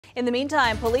In the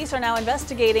meantime, police are now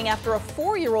investigating after a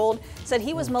 4-year-old said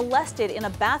he was molested in a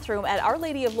bathroom at Our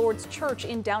Lady of Lourdes Church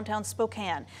in downtown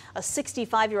Spokane. A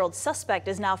 65-year-old suspect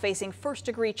is now facing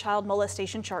first-degree child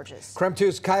molestation charges. KREM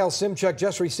 2's Kyle Simchuk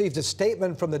just received a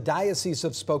statement from the Diocese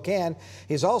of Spokane.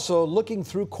 He's also looking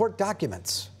through court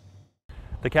documents.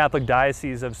 The Catholic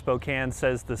Diocese of Spokane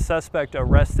says the suspect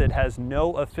arrested has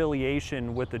no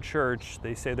affiliation with the church.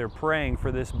 They say they're praying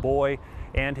for this boy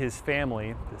and his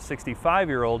family. The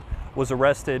 65-year-old was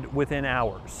arrested within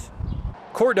hours.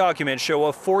 Court documents show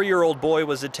a 4-year-old boy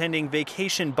was attending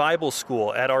Vacation Bible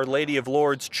School at Our Lady of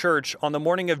Lourdes Church on the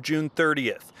morning of June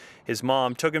 30th. His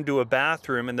mom took him to a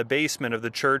bathroom in the basement of the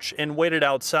church and waited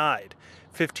outside.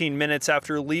 15 minutes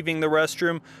after leaving the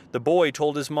restroom, the boy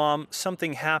told his mom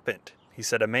something happened. He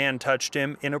said a man touched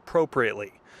him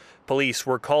inappropriately. Police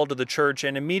were called to the church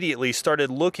and immediately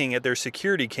started looking at their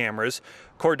security cameras.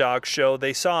 Court docs show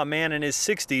they saw a man in his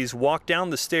 60s walk down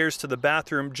the stairs to the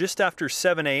bathroom just after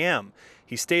 7 a.m.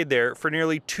 He stayed there for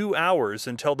nearly 2 hours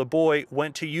until the boy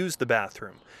went to use the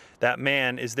bathroom. That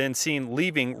man is then seen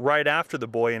leaving right after the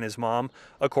boy and his mom,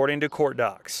 according to court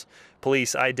docs.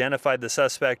 Police identified the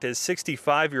suspect as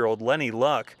 65-year-old Lenny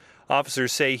Luck.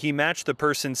 Officers say he matched the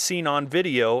person seen on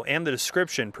video and the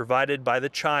description provided by the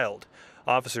child.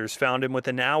 Officers found him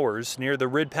within hours near the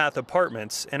Ridpath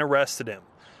Apartments and arrested him.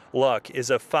 Luck is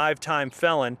a 5-time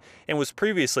felon and was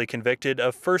previously convicted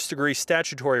of first-degree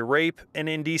statutory rape and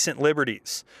indecent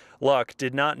liberties. Luck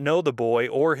did not know the boy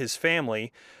or his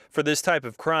family. For this type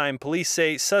of crime, police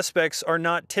say suspects are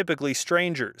not typically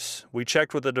strangers. We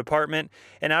checked with the department,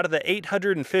 and out of the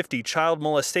 850 child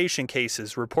molestation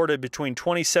cases reported between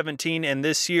 2017 and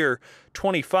this year,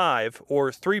 25,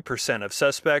 or 3% of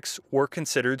suspects, were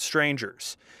considered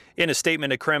strangers. In a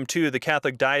statement to KREM 2, the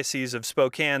Catholic Diocese of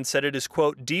Spokane said it is,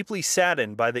 quote, deeply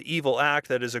saddened by the evil act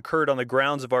that has occurred on the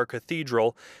grounds of our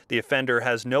cathedral. The offender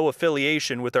has no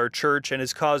affiliation with our church and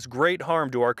has caused great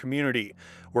harm to our community.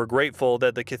 We're grateful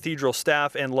that the cathedral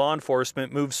staff and law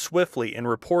enforcement moved swiftly in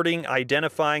reporting,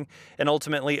 identifying, and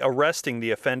ultimately arresting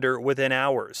the offender within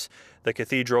hours. The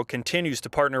cathedral continues to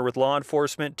partner with law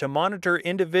enforcement to monitor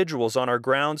individuals on our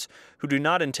grounds who do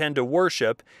not intend to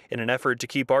worship in an effort to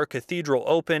keep our cathedral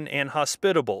open and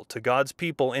hospitable to God's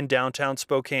people in downtown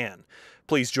Spokane.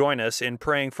 Please join us in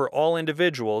praying for all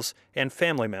individuals and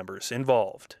family members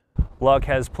involved. Luck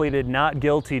has pleaded not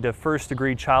guilty to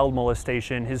first-degree child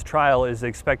molestation. His trial is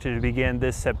expected to begin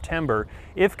this September.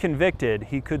 If convicted,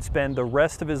 he could spend the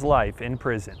rest of his life in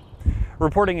prison.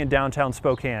 Reporting in downtown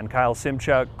Spokane, Kyle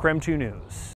Simchuk, KREM 2 News.